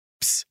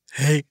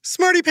Hey,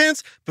 Smarty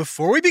Pants,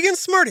 before we begin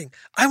smarting,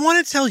 I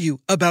want to tell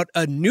you about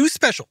a new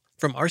special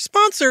from our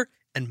sponsor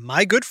and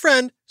my good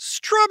friend,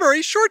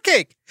 Strawberry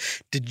Shortcake.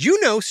 Did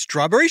you know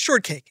Strawberry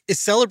Shortcake is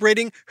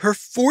celebrating her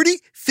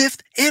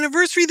 45th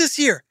anniversary this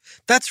year?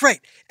 That's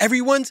right,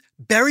 everyone's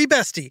berry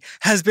bestie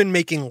has been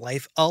making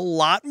life a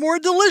lot more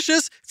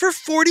delicious for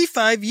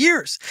 45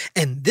 years,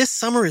 and this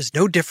summer is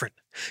no different.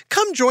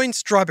 Come join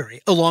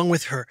Strawberry along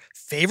with her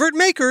favorite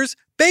makers,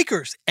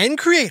 bakers, and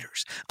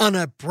creators on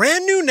a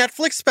brand new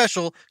Netflix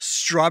special,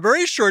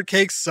 Strawberry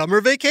Shortcake Summer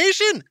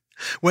Vacation.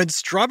 When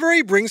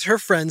Strawberry brings her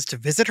friends to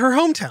visit her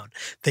hometown,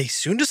 they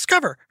soon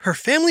discover her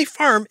family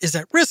farm is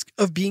at risk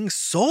of being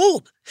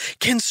sold.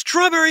 Can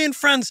Strawberry and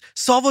friends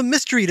solve a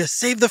mystery to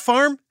save the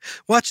farm?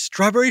 Watch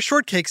Strawberry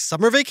Shortcake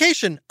Summer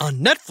Vacation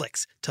on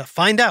Netflix to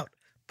find out.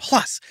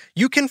 Plus,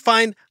 you can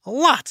find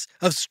lots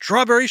of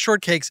Strawberry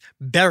Shortcake's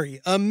very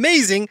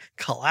amazing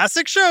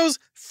classic shows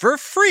for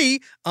free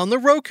on the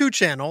Roku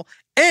channel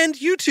and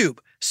YouTube.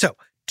 So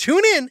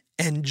tune in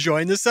and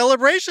join the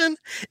celebration.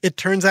 It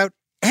turns out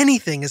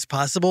anything is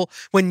possible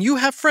when you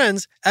have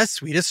friends as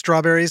sweet as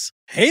strawberries.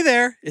 Hey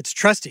there, it's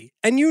Trusty,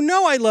 and you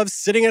know I love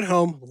sitting at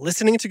home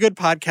listening to good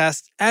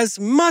podcasts as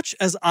much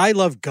as I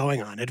love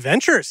going on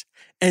adventures.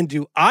 And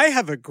do I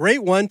have a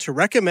great one to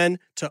recommend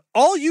to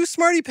all you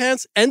Smarty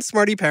Pants and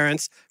Smarty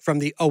Parents from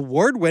the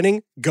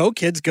award-winning Go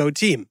Kids Go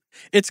team.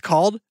 It's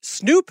called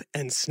Snoop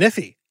and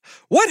Sniffy.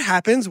 What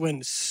happens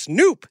when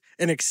Snoop,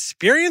 an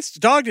experienced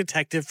dog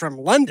detective from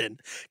London,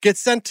 gets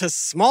sent to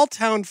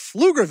small-town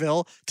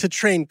Pflugerville to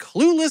train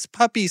clueless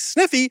puppy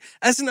Sniffy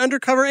as an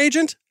undercover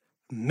agent?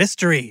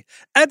 Mystery,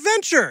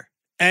 adventure,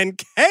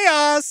 and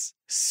chaos!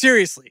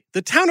 Seriously,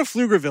 the town of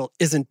Pflugerville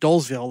isn't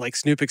Dolesville like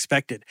Snoop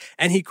expected,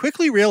 and he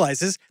quickly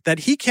realizes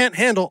that he can't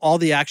handle all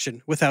the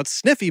action without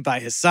Sniffy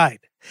by his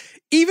side.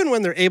 Even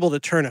when they're able to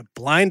turn a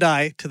blind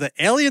eye to the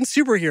alien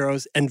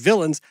superheroes and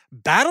villains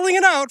battling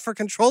it out for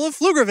control of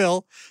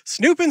Pflugerville,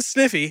 Snoop and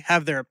Sniffy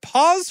have their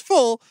paws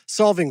full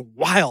solving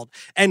wild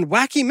and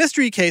wacky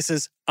mystery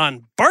cases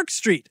on Bark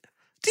Street.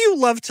 Do you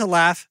love to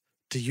laugh?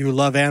 Do you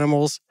love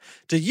animals?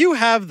 Do you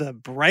have the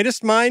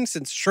brightest mind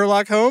since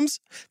Sherlock Holmes?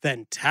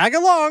 Then tag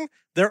along.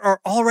 There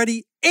are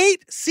already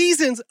 8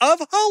 seasons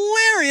of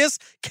hilarious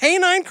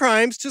canine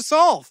crimes to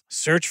solve.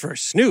 Search for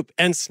Snoop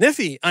and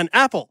Sniffy on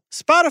Apple,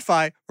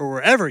 Spotify, or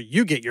wherever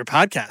you get your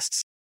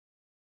podcasts.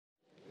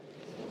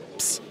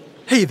 Psst.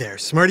 Hey there,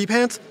 Smarty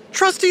Pants.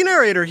 Trusty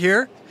narrator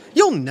here.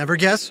 You'll never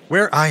guess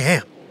where I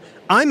am.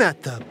 I'm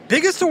at the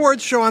biggest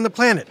awards show on the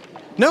planet.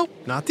 Nope,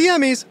 not the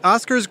Emmys,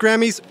 Oscars,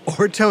 Grammys,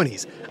 or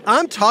Tonys.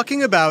 I'm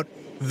talking about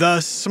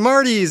the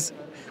Smarties,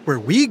 where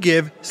we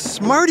give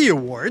Smarty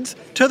Awards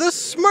to the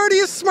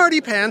smartiest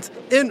Smarty Pants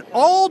in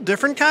all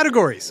different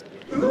categories.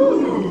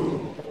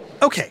 Ooh.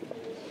 Okay,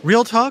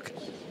 real talk,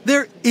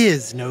 there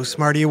is no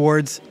Smarty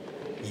Awards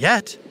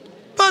yet,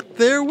 but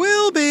there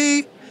will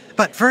be.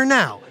 But for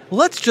now,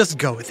 let's just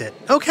go with it,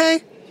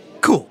 okay?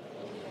 Cool.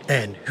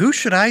 And who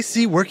should I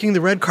see working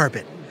the red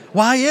carpet?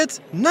 Why, it's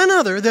none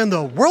other than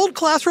the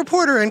world-class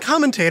reporter and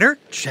commentator,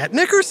 Chet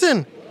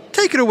Nickerson.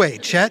 Take it away,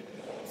 Chet.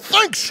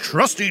 Thanks,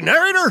 trusty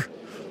narrator.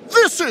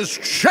 This is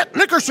Chet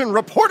Nickerson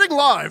reporting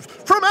live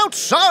from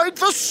outside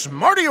the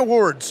Smarty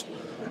Awards.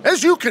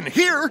 As you can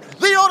hear,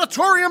 the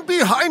auditorium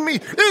behind me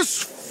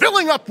is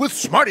filling up with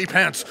Smarty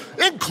Pants,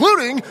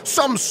 including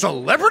some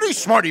celebrity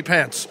Smarty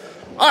Pants.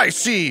 I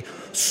see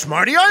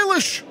Smarty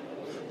Eilish,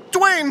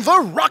 Dwayne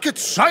the Rocket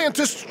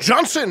Scientist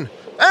Johnson,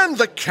 and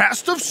the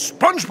cast of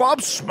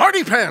SpongeBob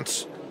Smarty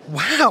Pants.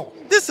 Wow,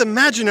 this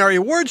imaginary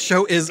awards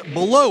show is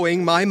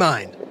blowing my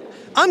mind.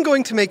 I'm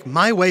going to make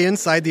my way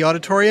inside the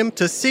auditorium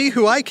to see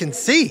who I can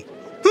see.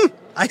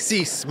 I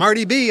see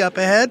Smarty B up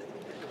ahead.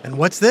 And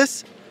what's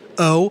this?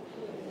 Oh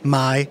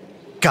my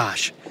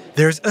gosh.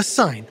 There's a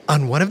sign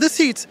on one of the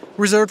seats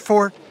reserved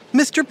for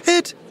Mr.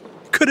 Pitt.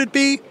 Could it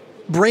be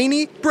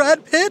Brainy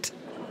Brad Pitt?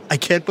 I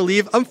can't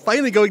believe I'm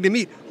finally going to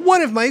meet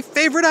one of my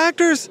favorite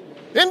actors.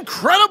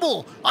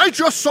 Incredible! I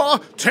just saw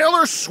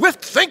Taylor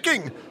Swift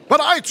thinking, but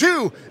I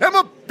too am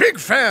a big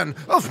fan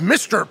of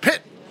Mr.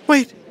 Pitt.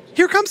 Wait,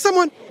 here comes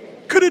someone.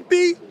 Could it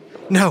be?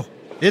 No,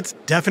 it's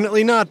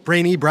definitely not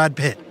Brainy Brad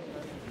Pitt.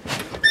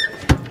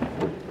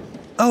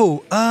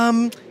 Oh,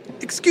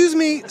 excuse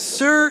me,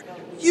 sir.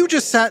 You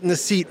just sat in the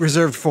seat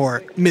reserved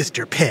for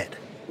Mr. Pitt.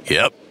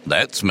 Yep,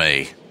 that's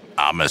me.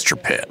 I'm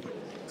Mr. Pitt.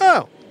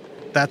 Oh,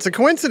 that's a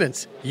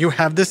coincidence. You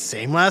have the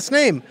same last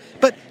name.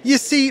 But you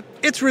see,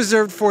 it's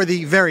reserved for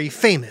the very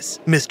famous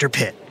Mr.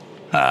 Pitt.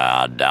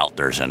 I doubt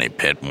there's any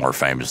Pitt more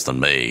famous than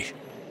me.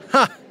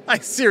 Ha! I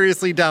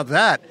seriously doubt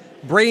that.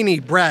 Brainy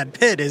Brad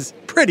Pitt is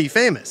pretty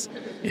famous.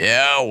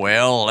 Yeah,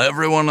 well,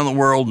 everyone in the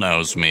world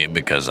knows me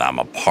because I'm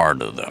a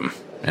part of them.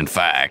 In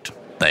fact,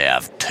 they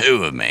have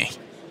 2 of me.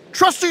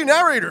 Trusty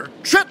narrator,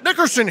 Chet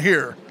Nickerson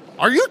here.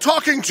 Are you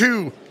talking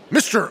to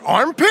Mr.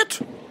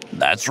 Armpit?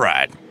 That's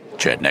right.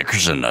 Chet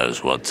Nickerson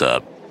knows what's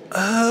up.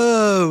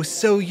 Oh,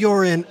 so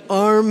you're an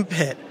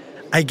armpit.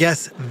 I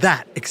guess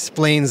that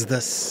explains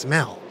the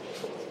smell.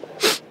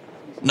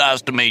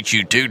 Nice to meet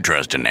you too,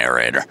 trusty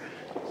narrator.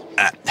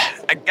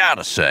 I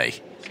gotta say,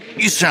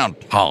 you sound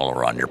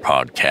taller on your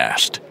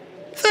podcast.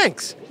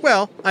 Thanks.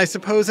 Well, I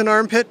suppose an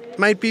armpit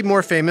might be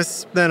more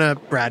famous than a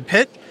Brad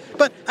Pitt.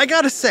 But I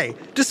gotta say,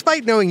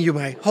 despite knowing you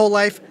my whole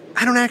life,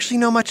 I don't actually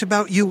know much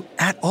about you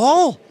at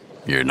all.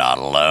 You're not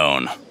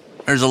alone.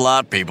 There's a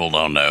lot people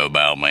don't know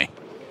about me.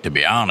 To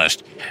be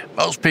honest,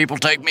 most people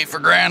take me for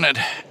granted.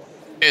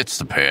 It's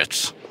the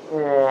pits.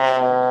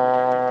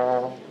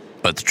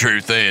 But the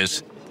truth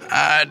is,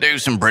 I do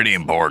some pretty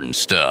important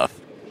stuff.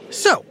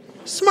 So,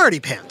 Smarty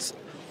Pants,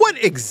 what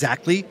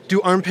exactly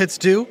do armpits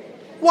do?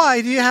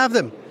 Why do you have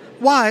them?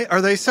 Why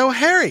are they so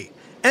hairy?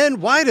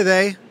 And why do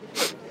they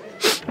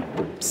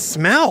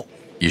smell?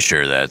 You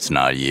sure that's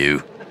not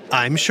you?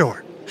 I'm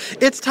sure.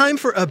 It's time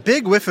for a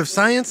big whiff of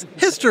science,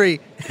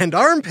 history, and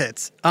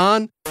armpits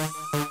on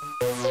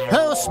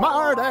Who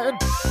smarted?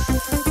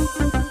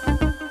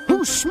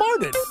 Who's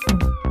smarted?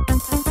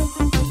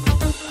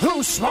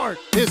 Who's smart?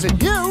 Is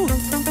it you?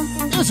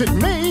 Is it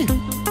me?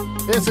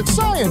 Is it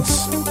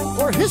science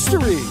or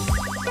history?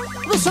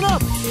 Listen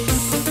up,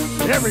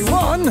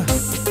 everyone.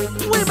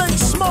 We make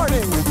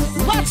smarting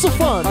lots of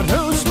fun on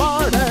Who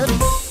Smarted.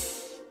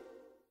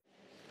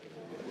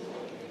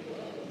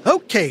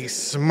 Okay,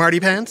 Smarty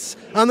Pants.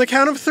 On the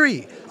count of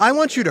 3, I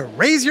want you to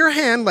raise your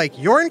hand like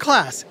you're in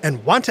class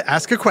and want to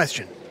ask a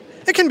question.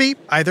 It can be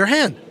either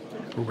hand.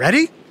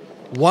 Ready?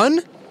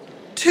 1,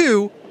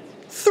 2,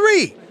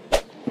 3.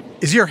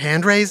 Is your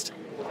hand raised?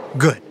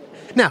 Good.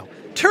 Now,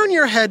 turn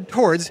your head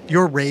towards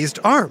your raised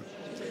arm.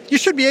 You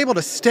should be able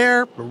to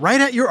stare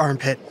right at your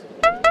armpit.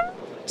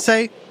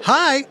 Say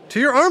hi to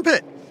your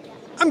armpit.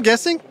 I'm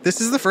guessing this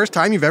is the first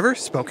time you've ever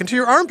spoken to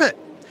your armpit.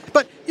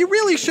 But you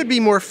really should be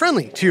more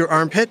friendly to your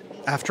armpit.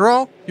 After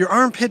all, your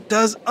armpit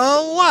does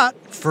a lot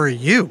for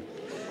you.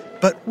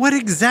 But what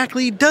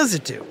exactly does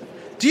it do?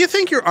 Do you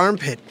think your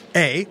armpit,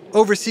 A,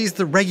 oversees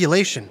the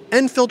regulation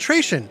and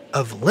filtration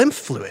of lymph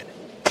fluid?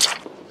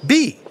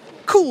 B,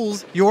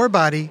 cools your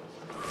body?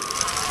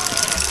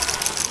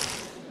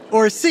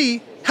 Or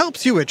C,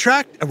 helps you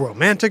attract a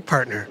romantic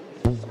partner?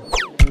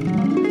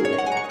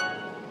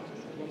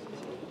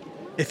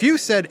 If you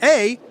said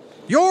A,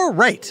 you're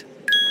right.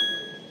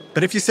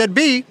 But if you said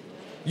B,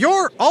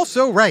 you're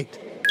also right.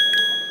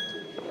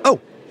 Oh,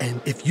 and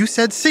if you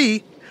said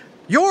C,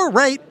 you're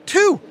right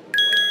too.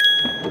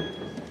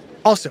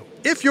 Also,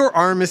 if your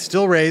arm is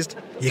still raised,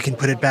 you can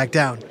put it back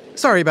down.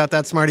 Sorry about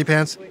that, Smarty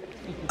Pants.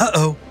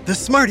 Uh-oh, the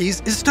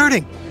Smarties is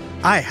starting.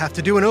 I have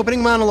to do an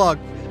opening monologue,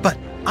 but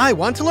I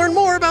want to learn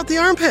more about the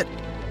armpit.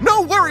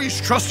 No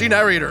worries, trusty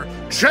narrator.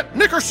 Chet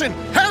Nickerson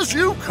has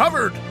you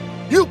covered.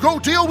 You go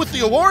deal with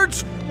the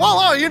awards while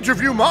I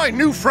interview my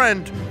new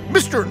friend,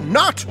 Mr.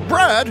 Not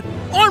Brad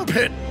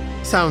Armpit.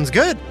 Sounds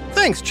good.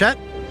 Thanks, Chet.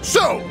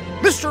 So,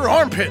 Mr.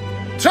 Armpit,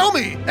 tell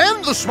me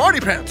and the Smarty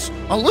Pants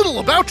a little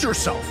about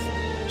yourself.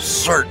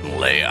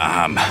 Certainly,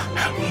 I'm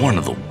one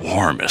of the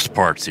warmest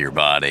parts of your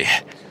body.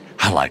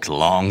 I like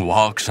long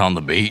walks on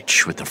the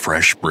beach with the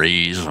fresh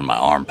breeze and my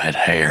armpit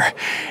hair,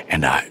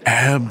 and I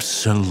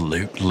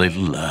absolutely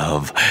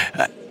love...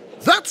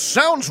 That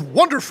sounds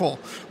wonderful,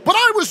 but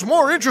I was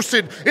more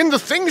interested in the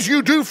things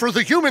you do for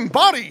the human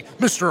body,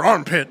 Mr.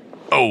 Armpit.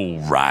 Oh,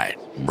 right.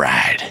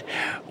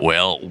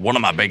 Well, one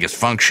of my biggest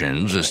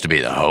functions is to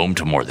be the home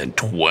to more than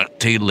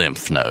 20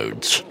 lymph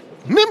nodes.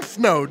 Nymph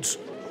nodes?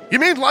 You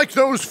mean like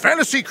those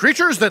fantasy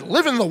creatures that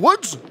live in the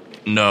woods?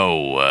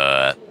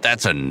 No,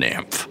 that's a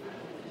nymph.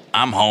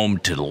 I'm home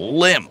to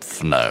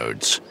lymph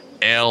nodes.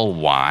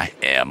 L-Y-M-P-H.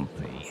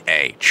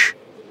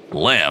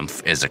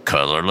 Lymph is a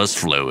colorless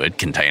fluid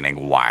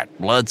containing white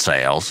blood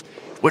cells,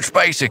 which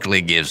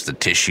basically gives the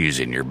tissues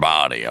in your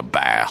body a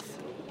bath.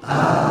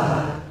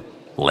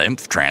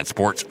 Lymph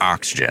transports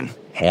oxygen,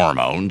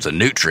 hormones, and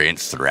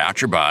nutrients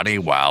throughout your body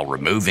while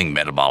removing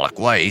metabolic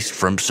waste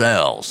from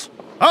cells.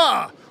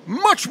 Ah,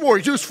 much more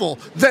useful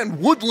than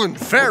woodland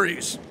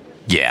fairies.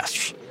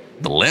 Yes.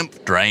 The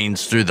lymph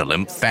drains through the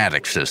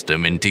lymphatic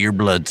system into your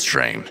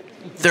bloodstream.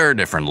 There are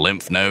different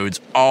lymph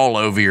nodes all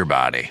over your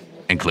body,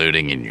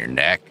 including in your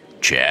neck,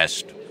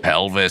 chest,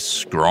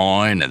 pelvis,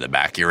 groin, and the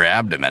back of your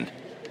abdomen.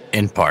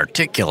 In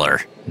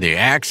particular, the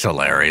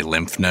axillary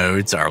lymph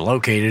nodes are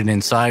located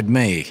inside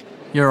me,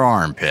 your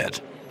armpit.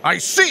 I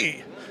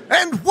see.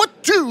 And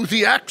what do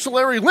the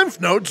axillary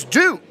lymph nodes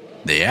do?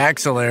 The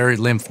axillary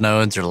lymph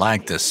nodes are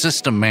like the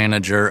system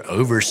manager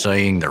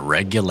overseeing the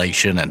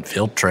regulation and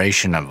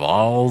filtration of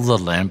all the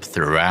lymph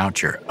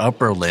throughout your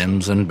upper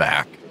limbs and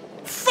back.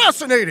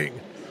 Fascinating!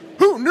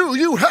 Who knew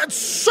you had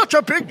such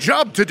a big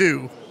job to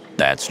do?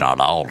 That's not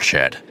all,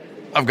 Chet.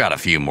 I've got a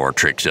few more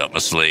tricks up my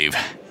sleeve.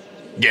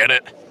 Get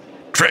it?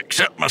 Tricks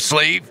up my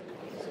sleeve?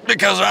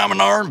 Because I'm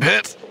an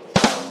armpit?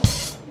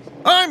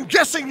 I'm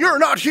guessing you're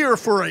not here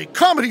for a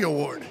comedy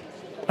award.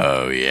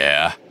 Oh,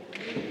 yeah?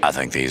 I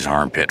think these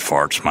armpit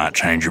farts might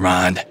change your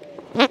mind.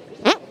 Ha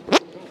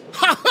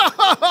ha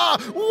ha ha!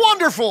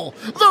 Wonderful!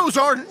 Those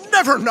are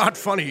never not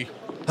funny.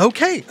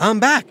 Okay, I'm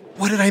back.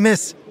 What did I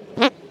miss?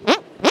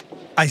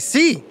 I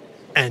see.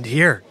 And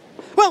hear.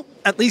 Well,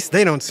 at least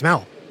they don't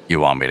smell. You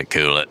want me to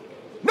cool it?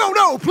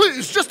 No,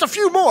 please, just a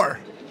few more.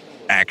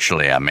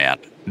 Actually, I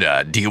meant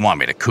Do you want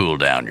me to cool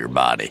down your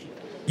body?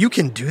 You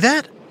can do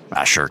that?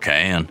 I sure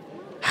can.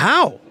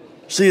 How?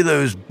 See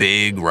those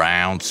big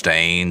round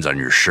stains on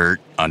your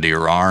shirt under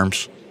your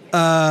arms?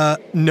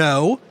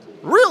 No.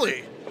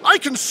 Really? I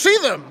can see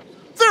them.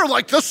 They're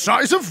like the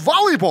size of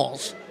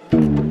volleyballs.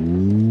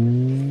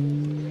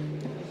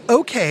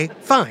 Okay,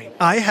 fine.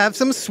 I have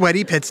some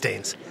sweaty pit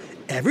stains.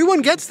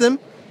 Everyone gets them.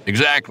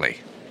 Exactly.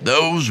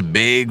 Those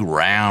big,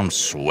 round,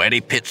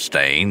 sweaty pit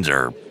stains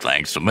are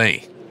thanks to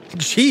me.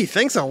 Gee,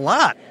 thanks a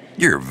lot.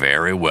 You're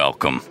very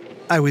welcome.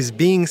 I was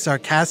being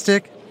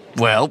sarcastic.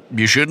 Well,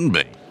 you shouldn't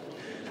be.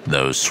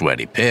 Those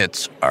sweaty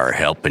pits are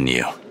helping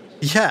you.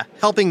 Yeah,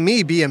 helping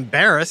me be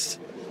embarrassed.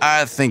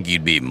 I think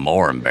you'd be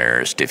more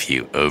embarrassed if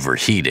you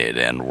overheated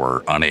and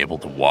were unable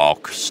to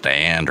walk,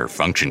 stand, or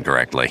function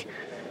correctly.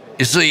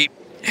 You see,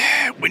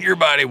 when your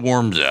body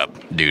warms up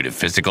due to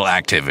physical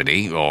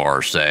activity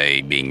or,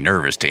 say, being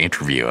nervous to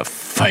interview a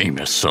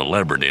famous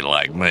celebrity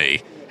like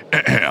me,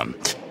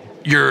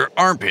 your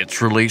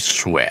armpits release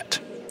sweat.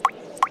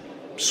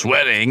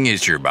 Sweating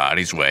is your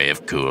body's way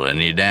of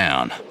cooling you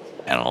down,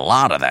 and a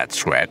lot of that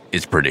sweat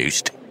is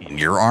produced in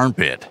your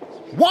armpit.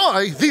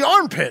 Why the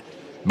armpit?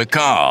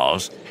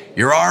 Because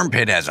your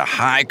armpit has a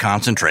high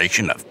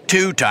concentration of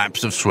two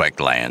types of sweat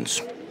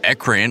glands,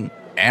 eccrine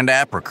and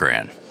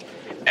apocrine.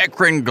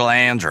 Eccrine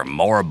glands are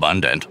more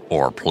abundant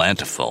or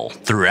plentiful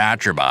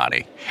throughout your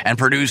body and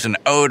produce an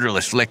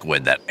odorless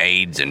liquid that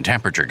aids in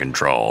temperature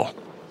control.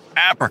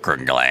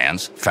 Apocrine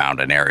glands,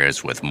 found in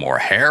areas with more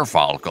hair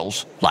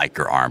follicles, like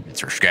your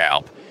armpits or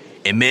scalp,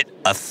 emit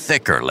a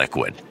thicker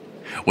liquid.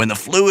 When the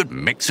fluid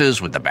mixes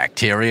with the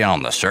bacteria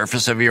on the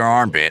surface of your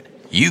armpit,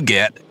 you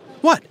get...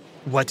 What?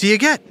 What do you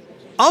get?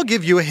 I'll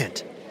give you a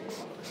hint.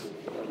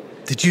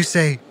 Did you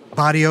say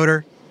body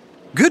odor?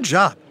 Good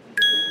job.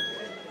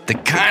 The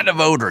kind of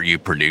odor you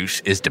produce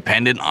is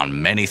dependent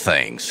on many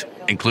things,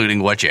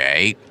 including what you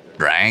ate,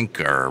 drank,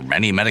 or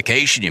any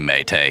medication you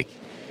may take.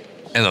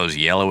 And those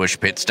yellowish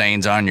pit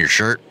stains on your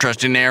shirt,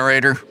 trusty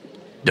narrator?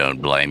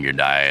 Don't blame your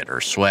diet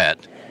or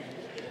sweat.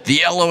 The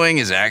yellowing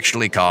is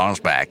actually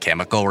caused by a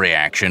chemical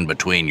reaction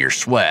between your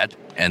sweat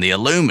and the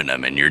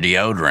aluminum in your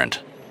deodorant.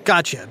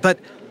 Gotcha, but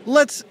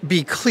let's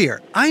be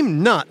clear.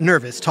 I'm not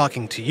nervous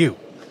talking to you.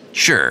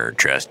 Sure,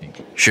 Trusty,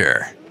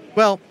 sure.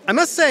 Well, I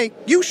must say,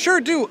 you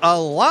sure do a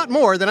lot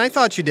more than I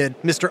thought you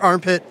did, Mr.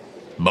 Armpit.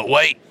 But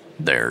wait,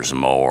 there's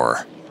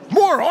more.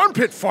 More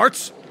armpit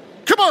farts?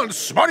 Come on,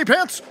 Smarty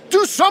Pants,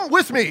 do some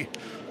with me.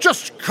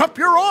 Just cup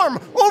your arm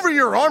over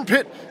your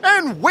armpit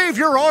and wave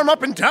your arm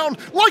up and down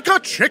like a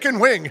chicken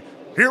wing.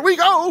 Here we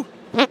go.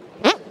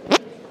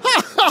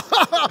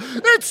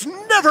 It's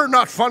never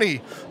not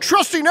funny.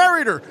 Trusty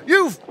narrator,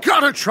 you've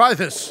got to try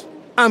this.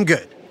 I'm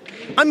good.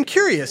 I'm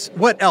curious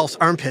what else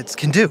armpits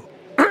can do.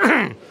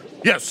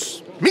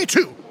 Yes, me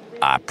too.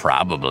 I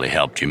probably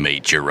helped you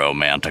meet your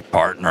romantic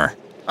partner.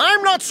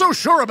 I'm not so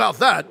sure about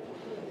that.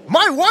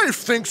 My wife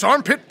thinks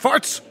armpit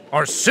farts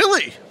are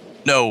silly.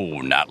 No,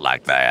 not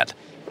like that.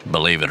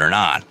 Believe it or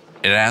not,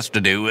 it has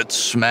to do with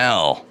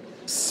smell.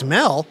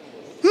 Smell?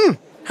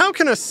 How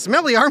can a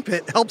smelly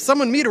armpit help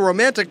someone meet a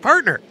romantic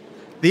partner?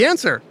 The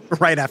answer,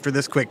 right after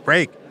this quick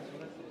break.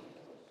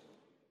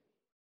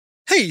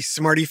 Hey,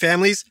 Smarty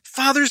families,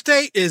 Father's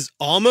Day is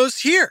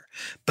almost here.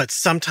 But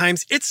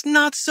sometimes it's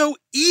not so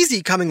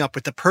easy coming up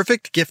with the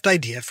perfect gift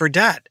idea for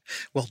Dad.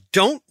 Well,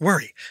 don't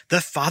worry.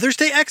 The Father's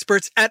Day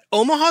experts at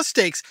Omaha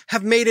Steaks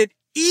have made it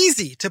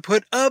easy to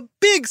put a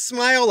big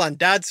smile on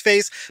Dad's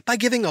face by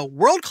giving a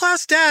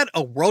world-class dad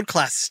a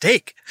world-class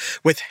steak.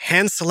 With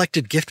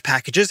hand-selected gift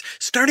packages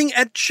starting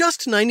at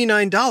just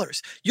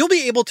 $99, you'll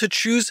be able to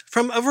choose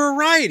from a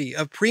variety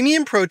of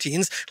premium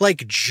proteins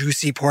like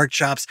juicy pork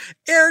chops,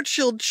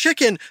 air-chilled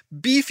chicken,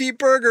 beefy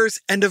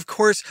burgers, and of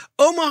course,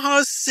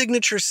 Omaha's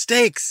signature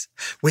steaks.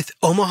 With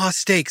Omaha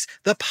Steaks,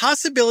 the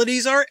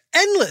possibilities are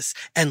endless.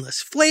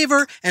 Endless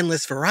flavor,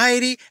 endless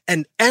variety,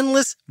 and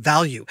endless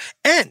value.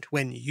 And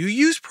when you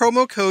use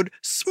promo code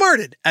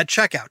SMARTED at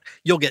checkout,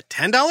 you'll get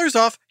 $10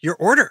 off your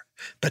order.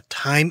 But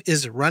time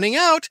is running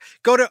out.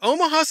 Go to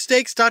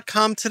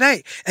omahasteaks.com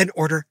today and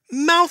order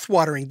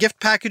mouth-watering gift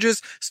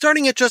packages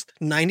starting at just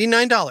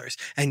 $99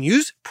 and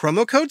use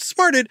promo code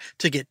SMARTED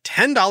to get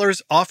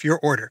 $10 off your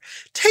order.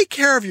 Take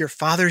care of your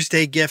Father's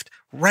Day gift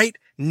right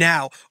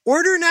now.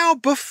 Order now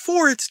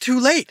before it's too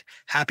late.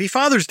 Happy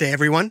Father's Day,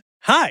 everyone.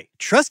 Hi,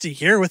 Trusty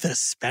here with a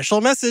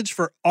special message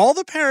for all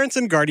the parents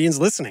and guardians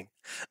listening.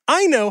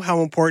 I know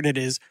how important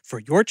it is for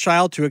your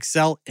child to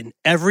excel in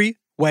every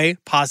way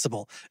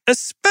possible,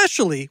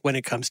 especially when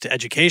it comes to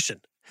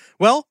education.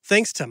 Well,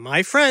 thanks to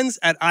my friends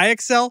at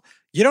IXL,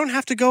 you don't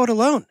have to go it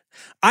alone.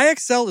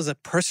 IXL is a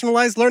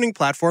personalized learning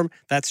platform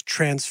that's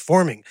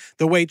transforming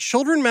the way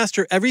children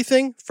master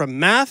everything from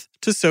math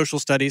to social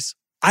studies.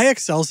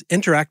 IXL's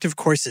interactive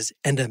courses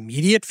and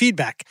immediate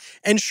feedback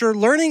ensure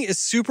learning is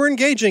super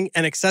engaging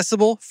and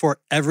accessible for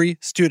every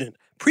student,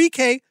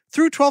 pre-K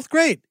through 12th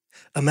grade.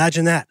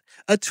 Imagine that.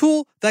 A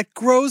tool that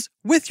grows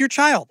with your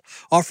child,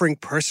 offering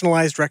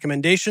personalized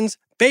recommendations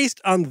based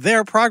on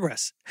their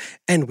progress.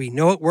 And we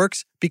know it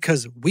works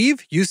because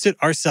we've used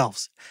it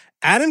ourselves.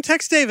 Adam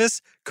Tex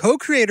Davis,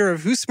 co-creator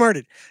of Who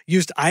Smarted,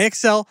 used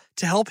IXL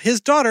to help his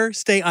daughter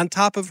stay on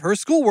top of her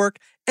schoolwork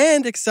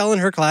and excel in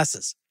her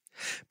classes.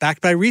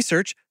 Backed by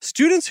research,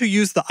 students who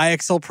use the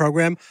IXL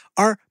program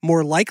are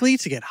more likely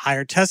to get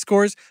higher test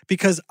scores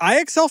because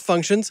IXL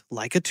functions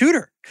like a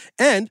tutor.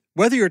 And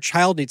whether your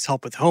child needs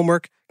help with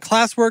homework,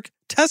 classwork,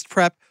 test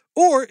prep,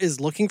 or is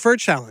looking for a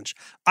challenge,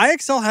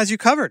 IXL has you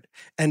covered,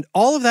 and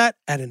all of that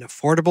at an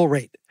affordable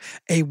rate.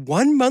 A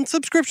 1-month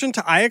subscription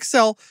to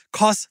IXL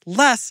costs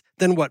less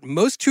than what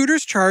most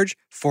tutors charge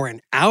for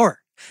an hour.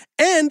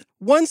 And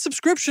one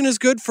subscription is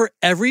good for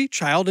every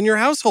child in your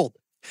household.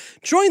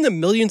 Join the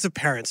millions of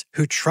parents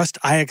who trust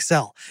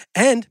IXL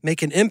and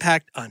make an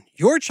impact on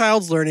your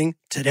child's learning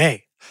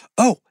today.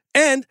 Oh,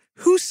 and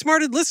Who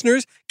Smarted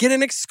listeners get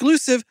an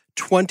exclusive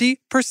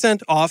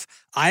 20% off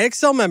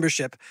IXL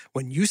membership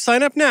when you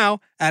sign up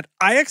now at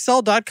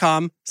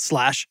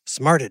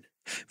IXL.com/smarted.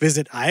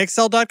 Visit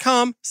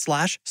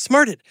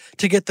IXL.com/smarted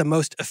to get the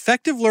most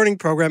effective learning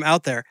program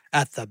out there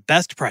at the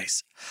best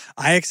price.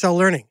 IXL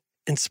Learning.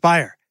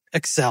 Inspire.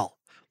 Excel.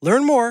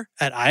 Learn more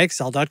at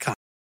IXL.com.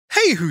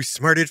 Hey, Who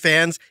Smarted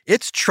fans,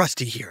 it's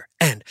Trusty here.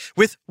 And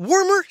with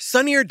warmer,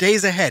 sunnier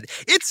days ahead,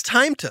 it's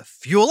time to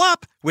fuel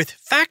up with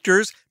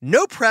Factor's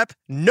no prep,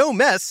 no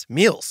mess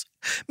meals.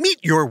 Meet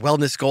your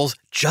wellness goals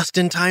just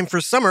in time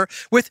for summer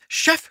with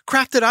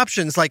chef-crafted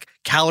options like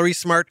Calorie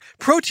Smart,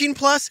 Protein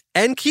Plus,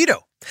 and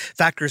Keto.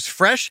 Factor's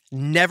fresh,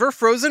 never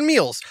frozen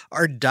meals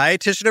are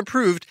dietitian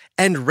approved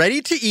and ready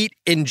to eat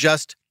in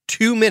just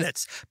 2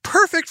 minutes.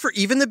 Perfect for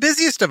even the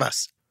busiest of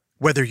us.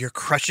 Whether you're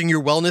crushing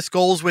your wellness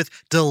goals with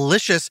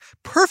delicious,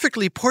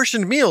 perfectly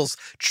portioned meals,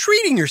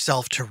 treating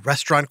yourself to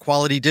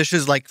restaurant-quality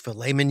dishes like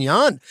filet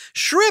mignon,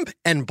 shrimp,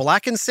 and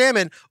blackened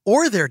salmon,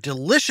 or their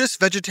delicious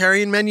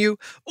vegetarian menu,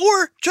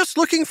 or just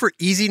looking for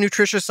easy,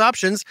 nutritious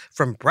options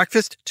from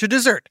breakfast to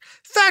dessert,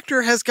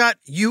 Factor has got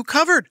you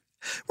covered.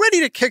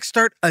 Ready to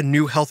kickstart a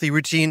new healthy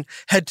routine?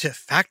 Head to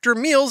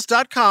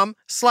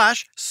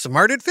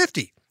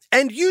factormeals.com/smarted50.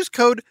 And use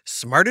code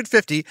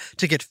SMARTED50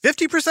 to get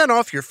 50%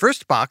 off your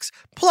first box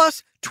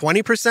plus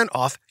 20%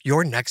 off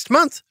your next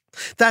month.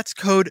 That's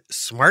code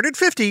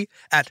SMARTED50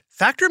 at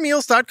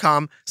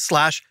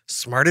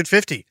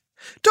factormeals.com/smarted50.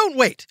 Don't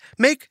wait.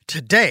 Make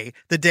today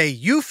the day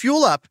you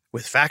fuel up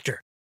with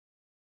Factor.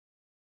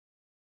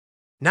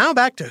 Now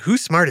back to Who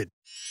Smarted.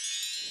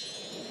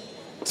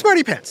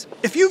 Smarty Pants,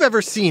 if you've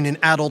ever seen an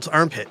adult's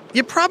armpit,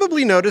 you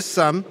probably noticed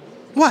some...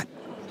 What?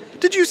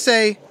 Did you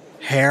say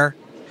hair?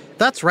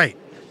 That's right.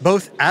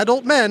 Both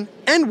adult men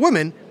and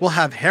women will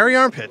have hairy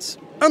armpits,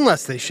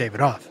 unless they shave it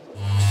off.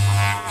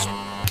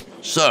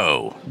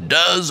 So,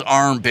 does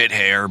armpit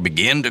hair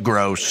begin to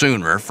grow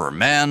sooner for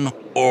men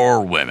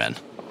or women?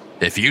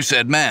 If you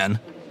said men,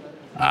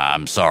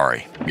 I'm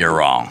sorry, you're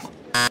wrong.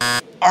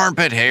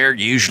 Armpit hair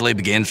usually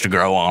begins to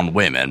grow on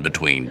women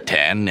between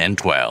 10 and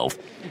 12,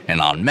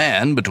 and on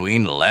men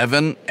between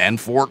 11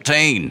 and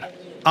 14.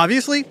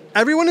 Obviously,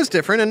 everyone is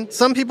different, and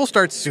some people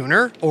start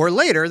sooner or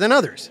later than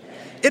others.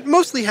 It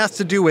mostly has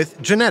to do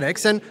with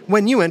genetics and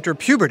when you enter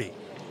puberty.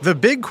 The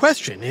big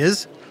question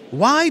is,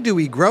 why do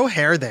we grow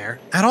hair there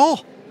at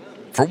all?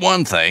 For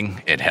one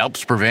thing, it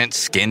helps prevent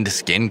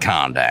skin-to-skin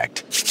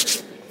contact.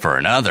 For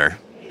another,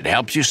 it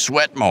helps you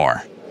sweat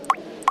more,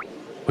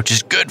 which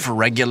is good for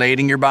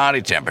regulating your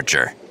body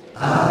temperature.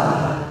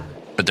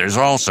 But there's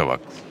also a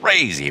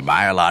crazy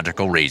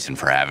biological reason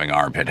for having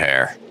armpit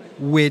hair.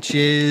 Which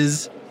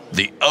is...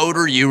 The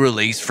odor you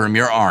release from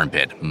your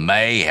armpit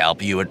may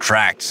help you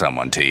attract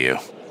someone to you.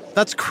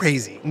 That's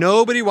crazy.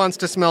 Nobody wants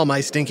to smell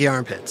my stinky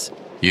armpits.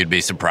 You'd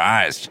be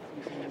surprised.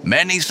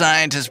 Many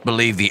scientists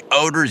believe the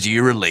odors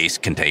you release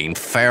contain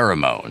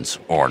pheromones,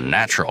 or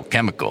natural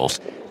chemicals,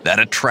 that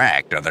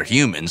attract other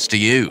humans to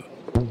you.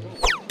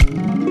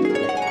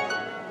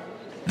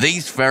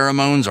 These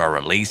pheromones are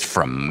released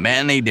from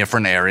many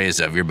different areas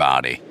of your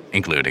body,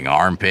 including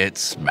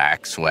armpits,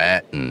 back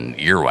sweat, and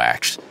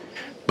earwax.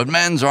 But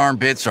men's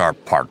armpits are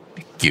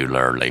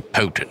particularly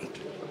potent.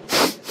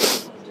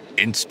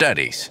 In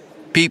studies,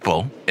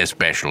 people,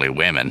 especially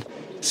women,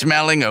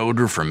 smelling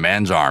odor from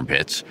men's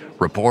armpits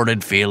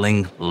reported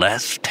feeling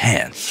less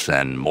tense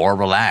and more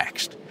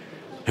relaxed.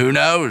 Who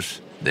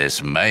knows?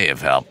 This may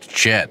have helped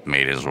Chet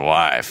meet his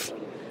wife.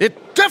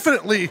 It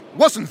definitely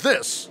wasn't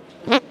this.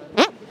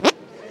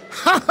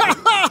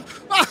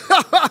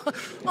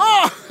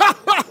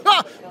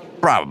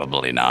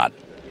 Probably not.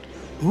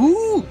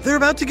 Ooh, they're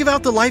about to give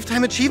out the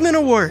Lifetime Achievement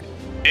Award.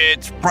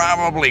 It's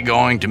probably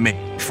going to me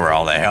for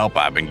all the help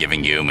I've been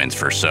giving humans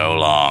for so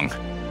long.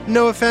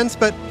 No offense,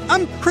 but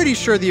I'm pretty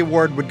sure the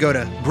award would go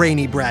to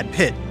brainy Brad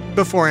Pitt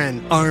before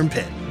an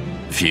armpit.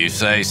 If you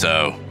say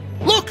so.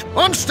 Look,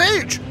 on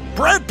stage,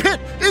 Brad Pitt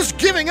is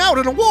giving out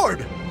an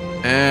award.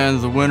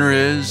 And the winner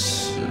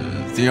is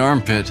the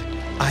armpit.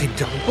 I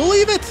don't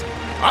believe it.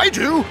 I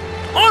do.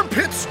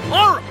 Armpits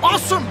are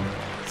awesome.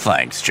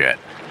 Thanks, Chet.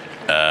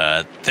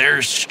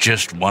 There's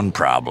just one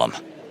problem.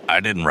 I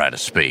didn't write a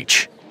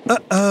speech.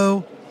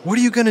 Uh-oh. What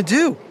are you gonna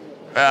do?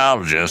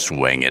 I'll just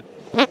wing it.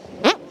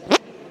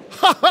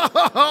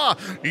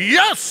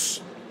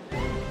 Yes!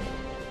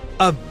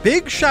 A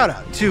big shout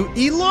out to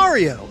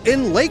Ilario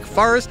in Lake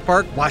Forest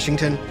Park,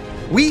 Washington.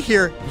 We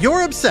hear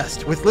you're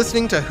obsessed with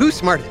listening to Who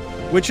Smarted,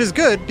 which is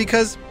good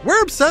because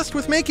we're obsessed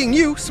with making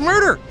you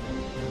smarter.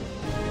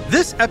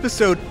 This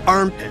episode,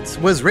 Armpits,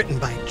 was written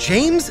by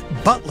James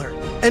Butler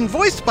and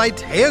voiced by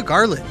Taya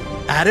Garland,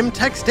 Adam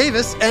Tex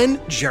Davis, and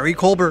Jerry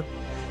Colbert.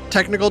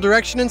 Technical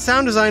direction and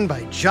sound design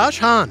by Josh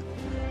Hahn.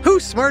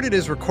 Who Smarted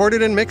is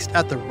recorded and mixed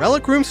at the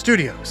Relic Room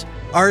Studios.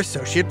 Our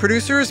associate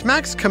producer is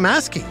Max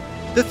Kamaski.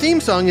 The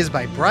theme song is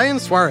by Brian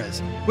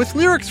Suarez, with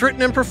lyrics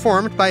written and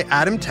performed by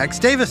Adam Tex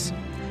Davis.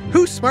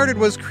 Who Smarted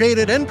was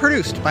created and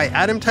produced by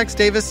Adam Tex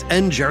Davis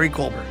and Jerry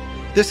Colbert.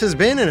 This has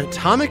been an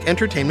Atomic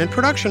Entertainment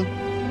production.